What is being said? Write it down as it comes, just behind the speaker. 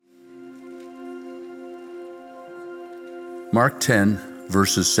Mark 10,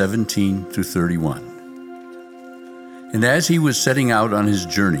 verses 17 through 31. And as he was setting out on his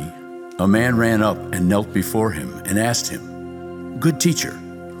journey, a man ran up and knelt before him and asked him, "Good teacher,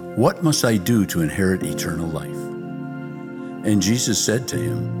 what must I do to inherit eternal life?" And Jesus said to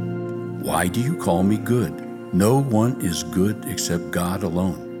him, "Why do you call me good? No one is good except God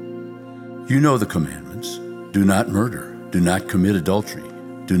alone. You know the commandments. Do not murder. Do not commit adultery.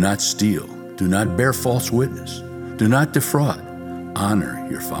 Do not steal. Do not bear false witness. Do not defraud. Honor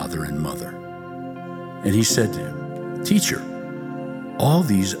your father and mother." And he said to him, "Teacher, all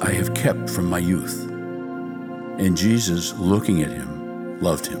these I have kept from my youth." And Jesus, looking at him,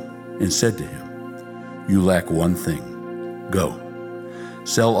 loved him and said to him, "You lack one thing. Go,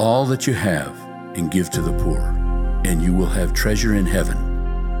 sell all that you have and give to the poor, and you will have treasure in heaven.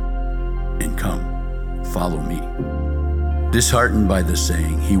 And come, follow me." Disheartened by the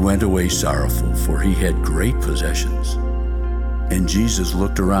saying, he went away sorrowful, for he had great possessions. And Jesus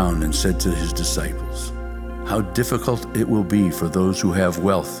looked around and said to his disciples, "How difficult it will be for those who have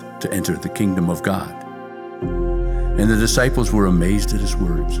wealth to enter the kingdom of God." And the disciples were amazed at his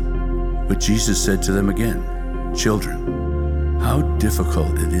words. But Jesus said to them again, "Children, how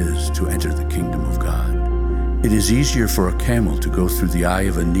difficult it is to enter the kingdom of God. It is easier for a camel to go through the eye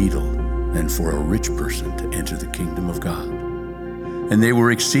of a needle than for a rich person to enter the kingdom of God." And they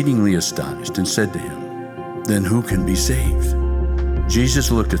were exceedingly astonished and said to him, "Then who can be saved?"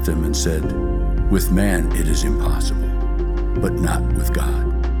 Jesus looked at them and said, "With man it is impossible, but not with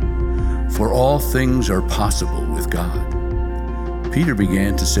God. For all things are possible with God." Peter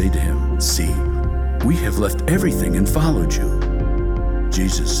began to say to him, "See, we have left everything and followed you."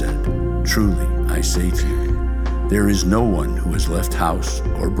 Jesus said, "Truly, I say to you, there is no one who has left house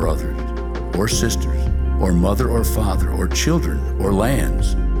or brothers or sisters or mother or father or children or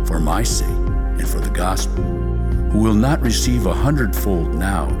lands for my sake and for the gospel, who will not receive 100-fold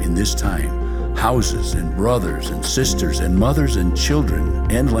now in this time, houses and brothers and sisters and mothers and children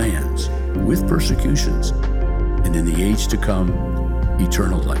and lands, with persecutions, and in the age to come,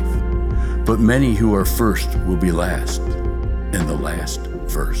 eternal life. But many who are first will be last, and the last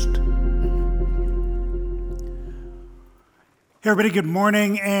first." Hey everybody, good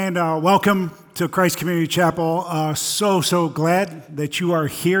morning and welcome to Christ Community Chapel. So glad that you are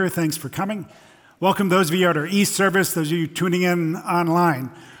here. Thanks for coming. Welcome those of you at our East service, those of you tuning in online.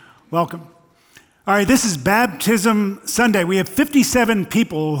 Welcome. All right, this is Baptism Sunday. We have 57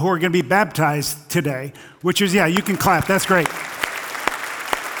 people who are going to be baptized today, which is, you can clap. That's great.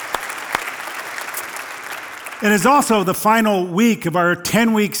 It is also the final week of our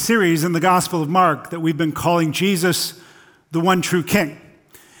 10-week series in the Gospel of Mark that we've been calling Jesus, the One True King.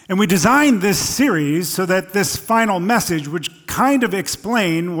 And we designed this series so that this final message would kind of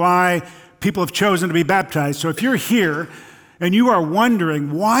explain why people have chosen to be baptized. So if you're here and you are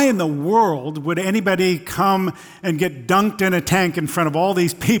wondering why in the world would anybody come and get dunked in a tank in front of all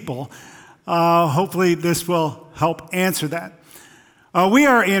these people, hopefully this will help answer that. We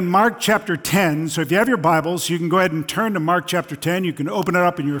are in Mark chapter 10, so if you have your Bibles, you can go ahead and turn to Mark chapter 10. You can open it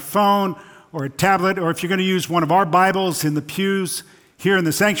up in your phone or a tablet, or if you're going to use one of our Bibles in the pews here in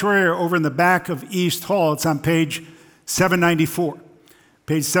the sanctuary or over in the back of East Hall, it's on page 794.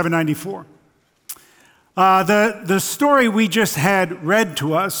 Page 794. The story we just had read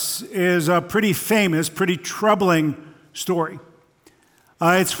to us is a pretty famous, pretty troubling story.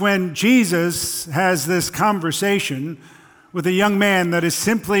 It's when Jesus has this conversation with a young man that is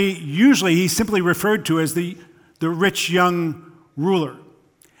usually he's simply referred to as the rich young ruler.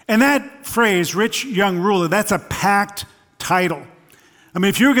 And that phrase, rich young ruler, that's a packed title. I mean,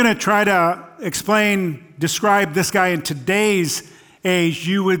 if you're going to try to describe this guy in today's age,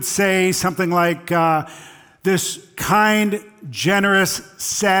 you would say something like this kind, generous,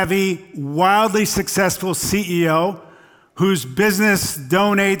 savvy, wildly successful CEO whose business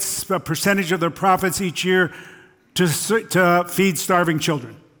donates a percentage of their profits each year to feed starving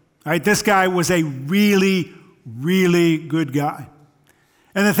children. All right, this guy was a really, really good guy.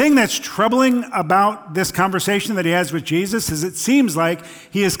 And the thing that's troubling about this conversation that he has with Jesus is it seems like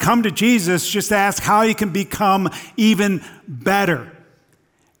he has come to Jesus just to ask how he can become even better.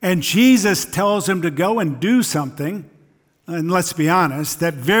 And Jesus tells him to go and do something, and let's be honest,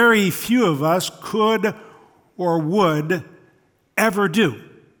 that very few of us could or would ever do.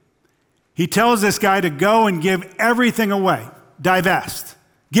 He tells this guy to go and give everything away, divest,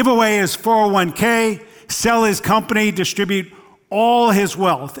 give away his 401k, sell his company, distribute all his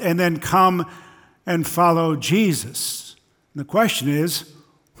wealth, and then come and follow Jesus. And the question is,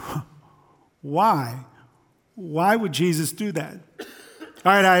 why? Why would Jesus do that? All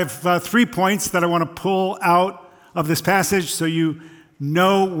right, I have 3 points that I want to pull out of this passage so you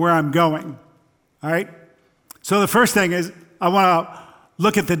know where I'm going. All right? So the first thing is I want to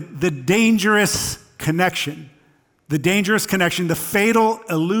look at the dangerous connection. The dangerous connection, the fatal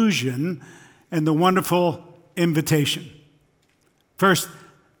illusion, and the wonderful invitation. First,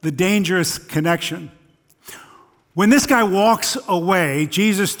 the dangerous connection. When this guy walks away,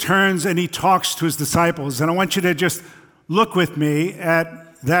 Jesus turns and he talks to his disciples. And I want you to just look with me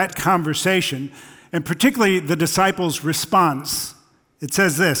at that conversation, and particularly the disciples' response. It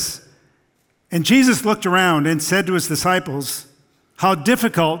says this, "And Jesus looked around and said to his disciples, 'How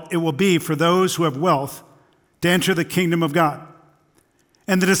difficult it will be for those who have wealth to enter the kingdom of God.'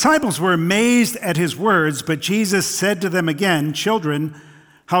 And the disciples were amazed at his words, but Jesus said to them again, 'Children,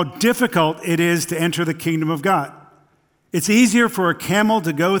 how difficult it is to enter the kingdom of God. It's easier for a camel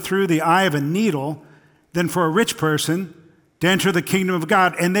to go through the eye of a needle than for a rich person to enter the kingdom of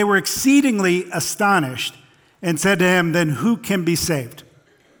God.' And they were exceedingly astonished and said to him, 'Then who can be saved?'"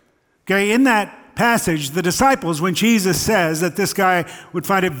 Okay, in that passage, the disciples, when Jesus says that this guy would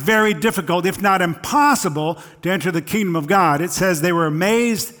find it very difficult, if not impossible, to enter the kingdom of God, it says they were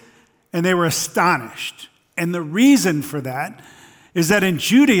amazed and they were astonished. And the reason for that is that in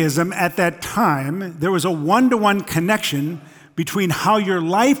Judaism at that time, there was a one-to-one connection between how your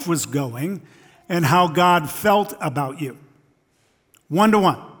life was going and how God felt about you.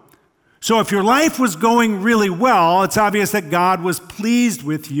 One-to-one. So if your life was going really well, it's obvious that God was pleased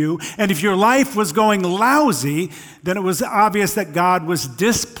with you. And if your life was going lousy, then it was obvious that God was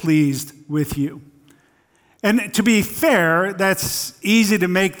displeased with you. And to be fair, that's easy to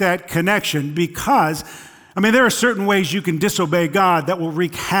make that connection because, there are certain ways you can disobey God that will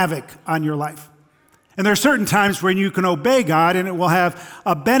wreak havoc on your life. And there are certain times when you can obey God and it will have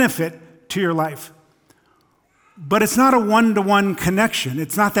a benefit to your life. But it's not a one-to-one connection.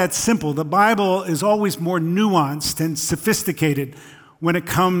 It's not that simple. The Bible is always more nuanced and sophisticated when it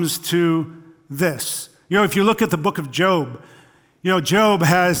comes to this. If you look at the book of Job, Job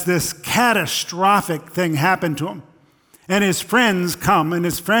has this catastrophic thing happen to him. And his friends come and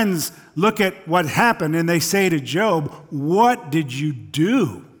his friends look at what happened and they say to Job, "What did you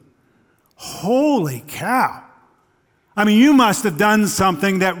do? Holy cow. You must have done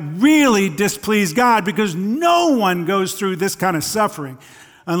something that really displeased God because no one goes through this kind of suffering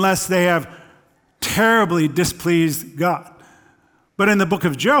unless they have terribly displeased God." But in the book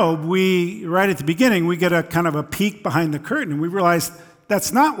of Job, right at the beginning, we get a kind of a peek behind the curtain and we realize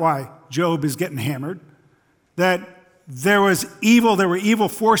that's not why Job is getting hammered, that there were evil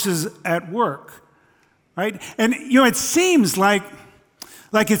forces at work, right? And, it seems like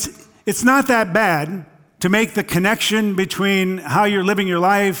it's not that bad to make the connection between how you're living your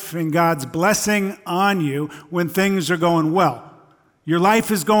life and God's blessing on you when things are going well. Your life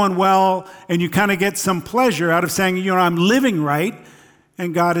is going well, and you kind of get some pleasure out of saying, I'm living right,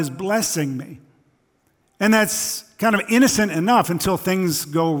 and God is blessing me. And that's kind of innocent enough until things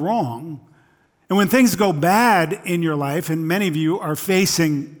go wrong. And when things go bad in your life, and many of you are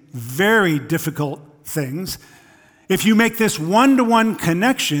facing very difficult things, if you make this one-to-one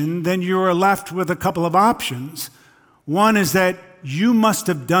connection, then you are left with a couple of options. One is that you must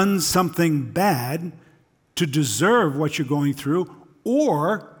have done something bad to deserve what you're going through,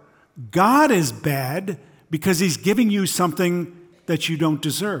 or God is bad because he's giving you something that you don't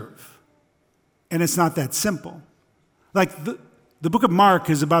deserve. And it's not that simple. Like the book of Mark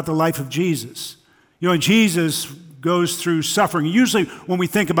is about the life of Jesus. Jesus goes through suffering. Usually when we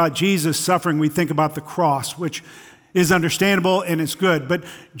think about Jesus suffering, we think about the cross, which is understandable and it's good. But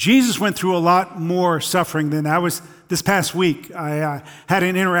Jesus went through a lot more suffering than that. This past week, I had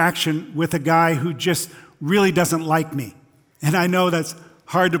an interaction with a guy who just really doesn't like me. And I know that's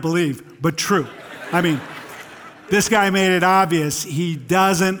hard to believe, but true. This guy made it obvious he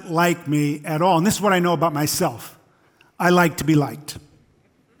doesn't like me at all. And this is what I know about myself. I like to be liked,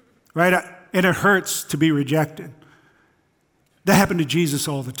 right? And it hurts to be rejected. That happened to Jesus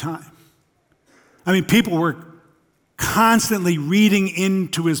all the time. People were constantly reading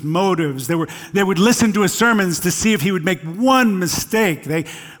into his motives. They would listen to his sermons to see if he would make one mistake.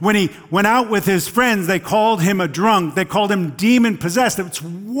 When he went out with his friends, they called him a drunk. They called him demon-possessed. It's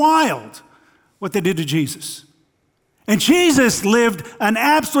wild what they did to Jesus. And Jesus lived an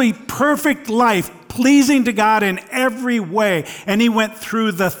absolutely perfect life, pleasing to God in every way. And he went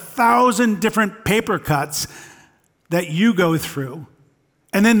through the 1,000 different paper cuts that you go through.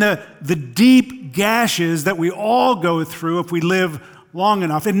 And then the deep gashes that we all go through if we live long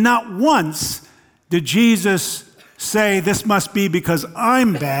enough. And not once did Jesus say, this must be because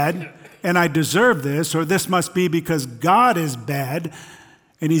I'm bad and I deserve this, or this must be because God is bad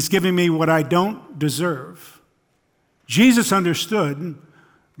and he's giving me what I don't deserve. Jesus understood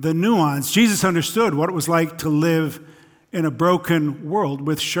the nuance. Jesus understood what it was like to live in a broken world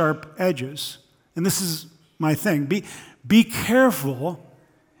with sharp edges. And this is my thing. Be careful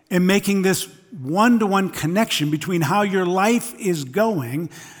in making this one-to-one connection between how your life is going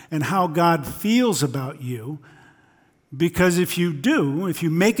and how God feels about you. Because if you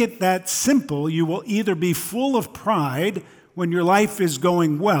make it that simple, you will either be full of pride when your life is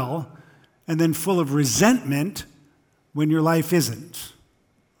going well, and then full of resentment when your life isn't.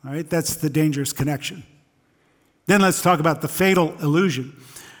 All right, that's the dangerous connection. Then let's talk about the fatal illusion.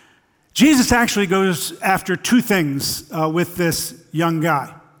 Jesus actually goes after two things with this young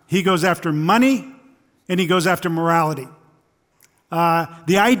guy. He goes after money, and he goes after morality.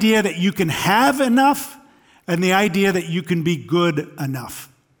 The idea that you can have enough, and the idea that you can be good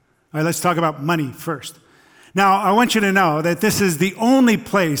enough. All right, let's talk about money first. Now, I want you to know that this is the only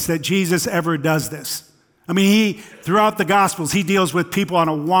place that Jesus ever does this. I mean, throughout the Gospels, he deals with people on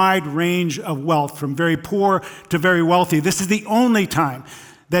a wide range of wealth, from very poor to very wealthy. This is the only time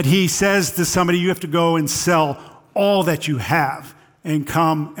that he says to somebody, you have to go and sell all that you have and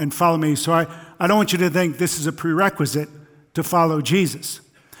come and follow me. So I don't want you to think this is a prerequisite to follow Jesus.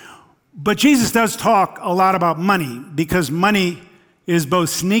 But Jesus does talk a lot about money, because money is both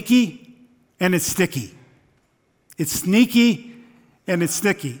sneaky and it's sticky. It's sneaky and it's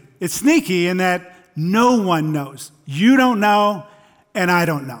sticky. It's sneaky in that no one knows. You don't know, and I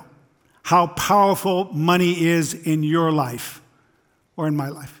don't know how powerful money is in your life or in my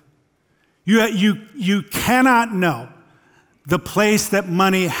life. You cannot know the place that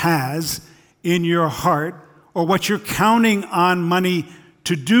money has in your heart, or what you're counting on money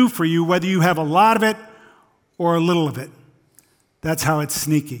to do for you, whether you have a lot of it or a little of it. That's how it's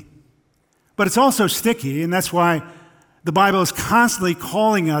sneaky. But it's also sticky, and that's why the Bible is constantly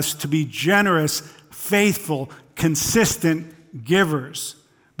calling us to be generous, faithful, consistent givers,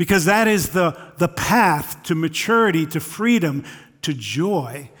 because that is the path to maturity, to freedom, to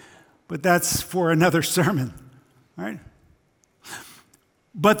joy. But that's for another sermon, right?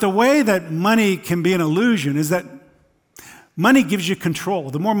 But the way that money can be an illusion is that money gives you control.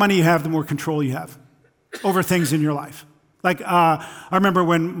 The more money you have, the more control you have over things in your life. Like, I remember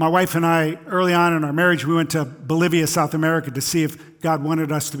when my wife and I, early on in our marriage, we went to Bolivia, South America, to see if God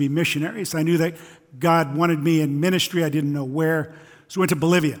wanted us to be missionaries. I knew that God wanted me in ministry. I didn't know where. So we went to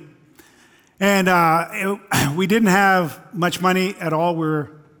Bolivia. And we didn't have much money at all. We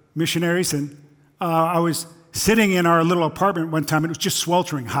were missionaries. And I was sitting in our little apartment one time, and it was just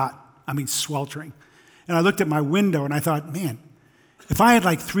sweltering hot. I mean, sweltering. And I looked at my window, and I thought, man, if I had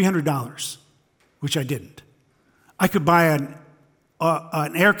like $300, which I didn't, I could buy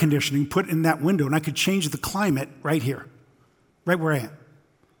an air conditioning, put in that window, and I could change the climate right here, right where I am.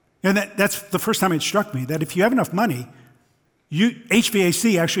 And that's the first time it struck me that if you have enough money,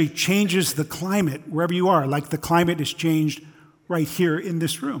 HVAC actually changes the climate wherever you are, like the climate is changed right here in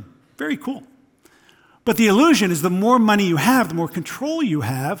this room. Very cool. But the illusion is the more money you have, the more control you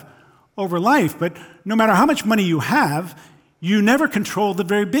have over life. But no matter how much money you have, you never control the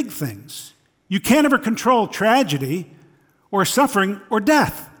very big things. You can't ever control tragedy or suffering or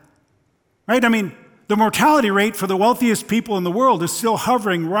death, right? I mean, the mortality rate for the wealthiest people in the world is still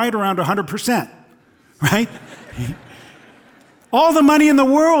hovering right around 100%, right? All the money in the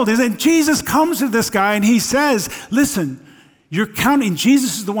world is, and Jesus comes to this guy and he says, listen, you're counting,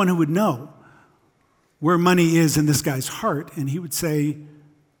 Jesus is the one who would know where money is in this guy's heart, and he would say,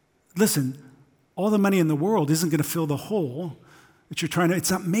 listen, all the money in the world isn't going to fill the hole that you're trying to,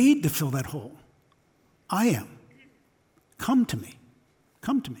 it's not made to fill that hole. I am. Come to me.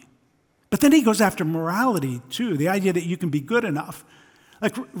 Come to me. But then he goes after morality too, the idea that you can be good enough.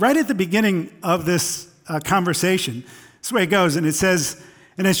 Like right at the beginning of this conversation, this is the way it goes, and it says,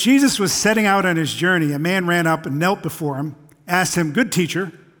 and as Jesus was setting out on his journey, a man ran up and knelt before him, asked him, good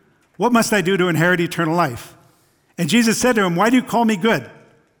teacher, what must I do to inherit eternal life? And Jesus said to him, why do you call me good?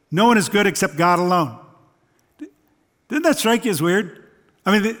 No one is good except God alone. Didn't that strike you as weird?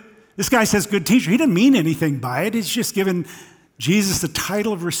 I mean, this guy says good teacher. He didn't mean anything by it. He's just given Jesus the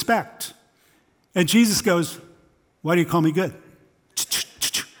title of respect. And Jesus goes, why do you call me good?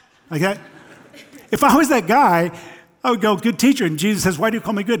 Like that. If I was that guy, I would go, good teacher. And Jesus says, why do you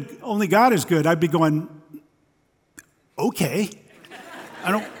call me good? Only God is good. I'd be going, okay.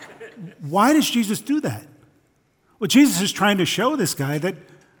 Why does Jesus do that? Well, Jesus is trying to show this guy that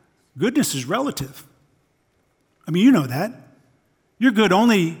goodness is relative. I mean, you know that. You're good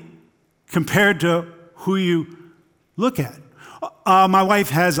only compared to who you look at. My wife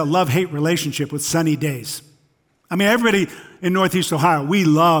has a love-hate relationship with sunny days. I mean, everybody in Northeast Ohio, we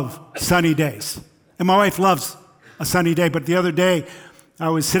love sunny days. And my wife loves a sunny day. But the other day, I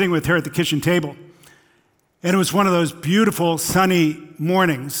was sitting with her at the kitchen table, and it was one of those beautiful sunny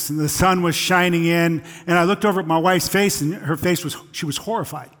mornings, and the sun was shining in, and I looked over at my wife's face, and her face she was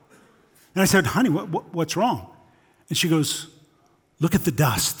horrified. And I said, honey, what's wrong? And she goes, look at the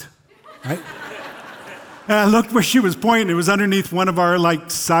dust, right? And I looked where she was pointing. It was underneath one of our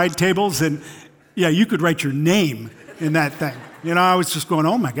side tables, and yeah, you could write your name in that thing. I was just going,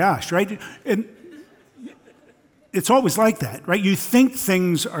 oh my gosh, right? And it's always like that, right? You think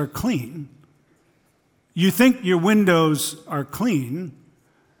things are clean. You think your windows are clean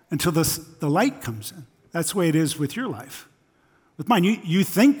until the light comes in. That's the way it is with your life. With mine, you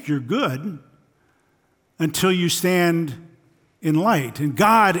think you're good until you stand in light. And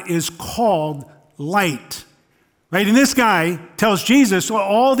God is called light, right? And this guy tells Jesus, well,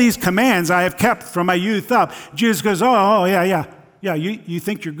 all these commands I have kept from my youth up. Jesus goes, oh, yeah, you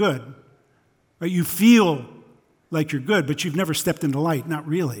think you're good, right? You feel like you're good, but you've never stepped into light, not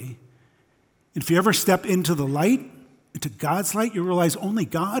really. And if you ever step into the light, into God's light, you realize only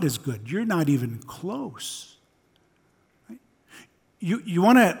God is good. You're not even close. Right? You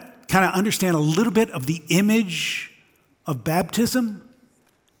want to kind of understand a little bit of the image of baptism?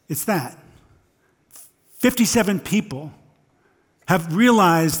 It's that. 57 people have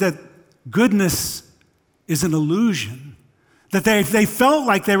realized that goodness is an illusion, that they felt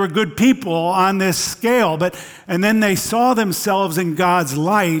like they were good people on this scale, and then they saw themselves in God's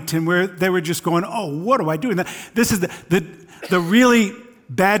light, and they were just going, oh, what do I do? And this is the really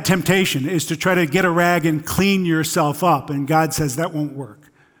bad temptation, is to try to get a rag and clean yourself up, and God says that won't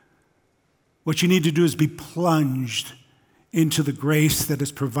work. What you need to do is be plunged into the grace that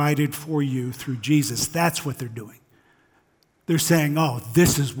is provided for you through Jesus. That's what they're doing. They're saying, oh,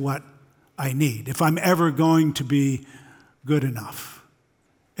 this is what I need. If I'm ever going to be good enough,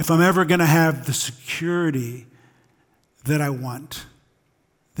 if I'm ever going to have the security that I want,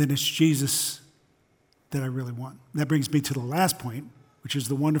 then it's Jesus that I really want. That brings me to the last point, which is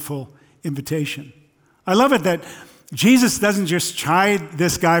the wonderful invitation. I love it that Jesus doesn't just chide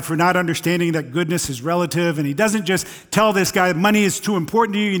this guy for not understanding that goodness is relative, and he doesn't just tell this guy money is too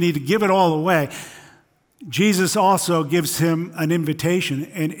important to you need to give it all away. Jesus also gives him an invitation,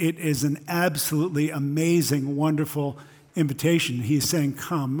 and it is an absolutely amazing, wonderful invitation. He's saying,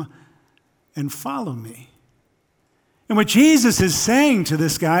 come and follow me. And what Jesus is saying to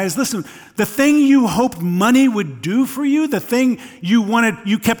this guy is, listen, the thing you hoped money would do for you, the thing you wanted,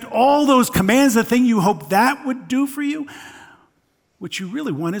 you kept all those commands, the thing you hoped that would do for you, what you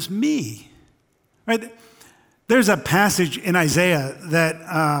really want is me. Right? There's a passage in Isaiah that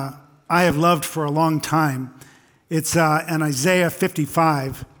I have loved for a long time. It's in Isaiah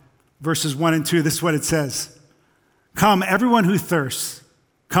 55, verses 1 and 2. This is what it says. Come, everyone who thirsts,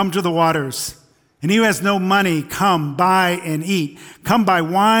 come to the waters. And he who has no money, come, buy and eat. Come buy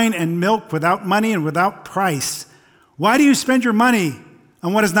wine and milk without money and without price. Why do you spend your money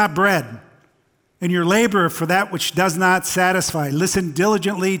on what is not bread, and your labor for that which does not satisfy? Listen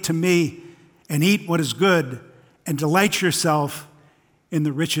diligently to me and eat what is good, and delight yourself in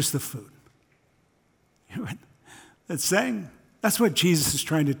the richest of food. You know what that's saying? That's what Jesus is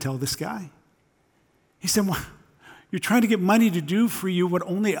trying to tell this guy. He said, well, you're trying to get money to do for you what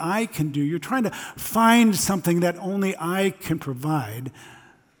only I can do. You're trying to find something that only I can provide.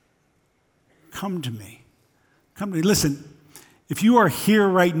 Come to me. Come to me. Listen, if you are here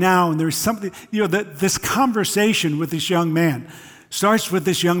right now and there's something, this conversation with this young man starts with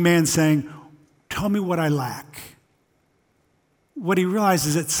this young man saying, tell me what I lack. What he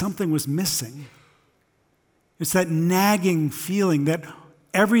realizes is that something was missing. It's that nagging feeling that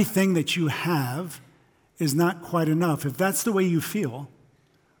everything that you have is not quite enough. If that's the way you feel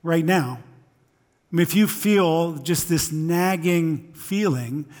right now, if you feel just this nagging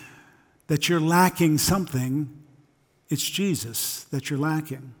feeling that you're lacking something, it's Jesus that you're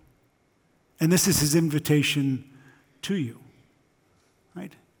lacking. And this is his invitation to you,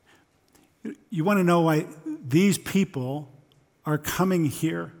 right? You want to know why these people are coming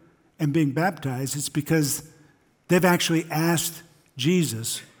here and being baptized? It's because they've actually asked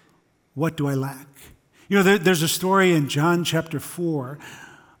Jesus, what do I lack? There's a story in John chapter 4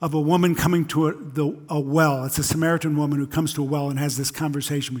 of a woman coming to a well. It's a Samaritan woman who comes to a well and has this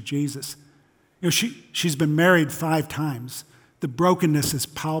conversation with Jesus. She's been married 5 times. The brokenness is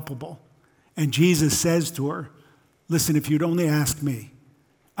palpable. And Jesus says to her, listen, if you'd only ask me,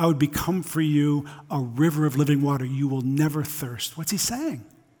 I would become for you a river of living water. You will never thirst. What's he saying?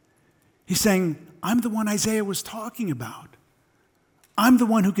 He's saying, I'm the one Isaiah was talking about. I'm the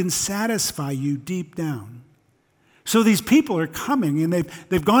one who can satisfy you deep down. So these people are coming, and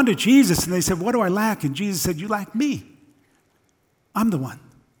they've gone to Jesus, and they said, what do I lack? And Jesus said, you lack me. I'm the one.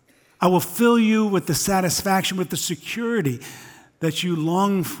 I will fill you with the satisfaction, with the security that you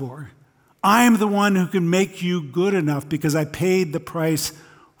long for. I am the one who can make you good enough because I paid the price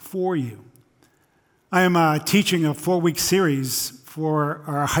for you. I am teaching a 4-week series for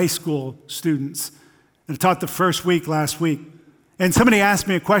our high school students. And I taught the first week last week. And somebody asked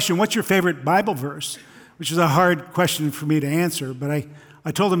me a question, what's your favorite Bible verse? Which is a hard question for me to answer, but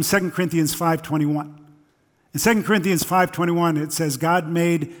I told them 2 Corinthians 5:21. In 2 Corinthians 5:21, it says, God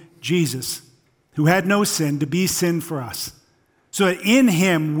made Jesus, who had no sin, to be sin for us, so that in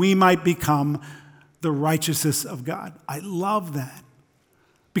him we might become the righteousness of God. I love that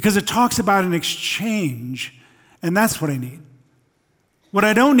because it talks about an exchange, and that's what I need. What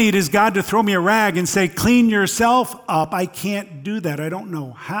I don't need is God to throw me a rag and say, clean yourself up. I can't do that. I don't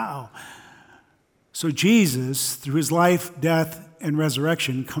know how. So Jesus, through his life, death, and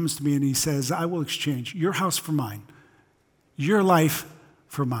resurrection, comes to me and he says, I will exchange your house for mine, your life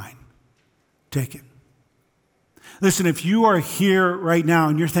for mine. Take it. Listen, if you are here right now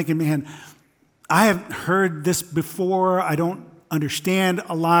and you're thinking, man, I haven't heard this before, I don't understand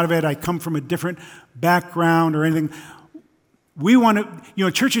a lot of it, I come from a different background or anything, we want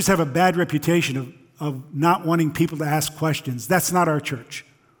to, churches have a bad reputation of not wanting people to ask questions. That's not our church.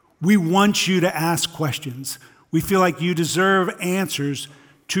 We want you to ask questions. We feel like you deserve answers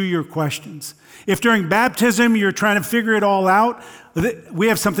to your questions. If during baptism you're trying to figure it all out, we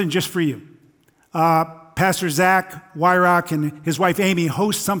have something just for you. Pastor Zach Wyrock and his wife Amy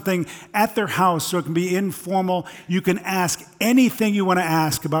host something at their house so it can be informal. You can ask anything you want to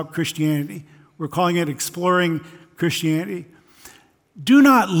ask about Christianity. We're calling it Exploring Christianity. Do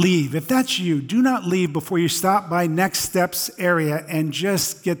not leave. If that's you, do not leave before you stop by Next Steps area and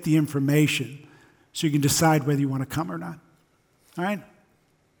just get the information so you can decide whether you want to come or not. All right? All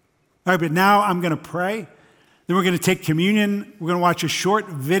right, but now I'm going to pray. Then we're going to take communion. We're going to watch a short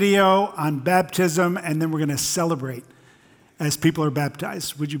video on baptism, and then we're going to celebrate as people are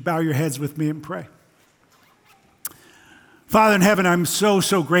baptized. Would you bow your heads with me and pray? Father in heaven, I'm so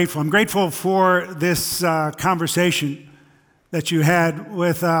grateful. I'm grateful for this conversation that you had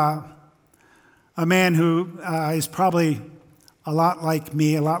with a man who is probably a lot like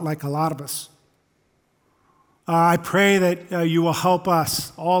me, a lot like a lot of us. I pray that you will help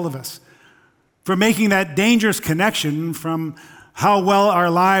us, all of us, from making that dangerous connection from how well our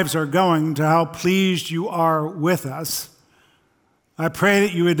lives are going to how pleased you are with us. I pray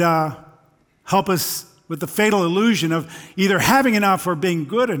that you would help us with the fatal illusion of either having enough or being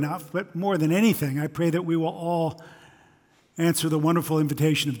good enough, but more than anything, I pray that we will all answer the wonderful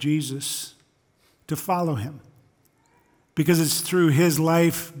invitation of Jesus to follow him, because it's through his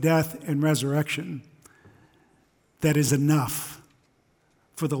life, death, and resurrection that is enough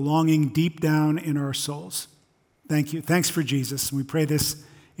for the longing deep down in our souls. Thank you. Thanks for Jesus. And we pray this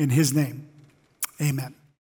in his name. Amen.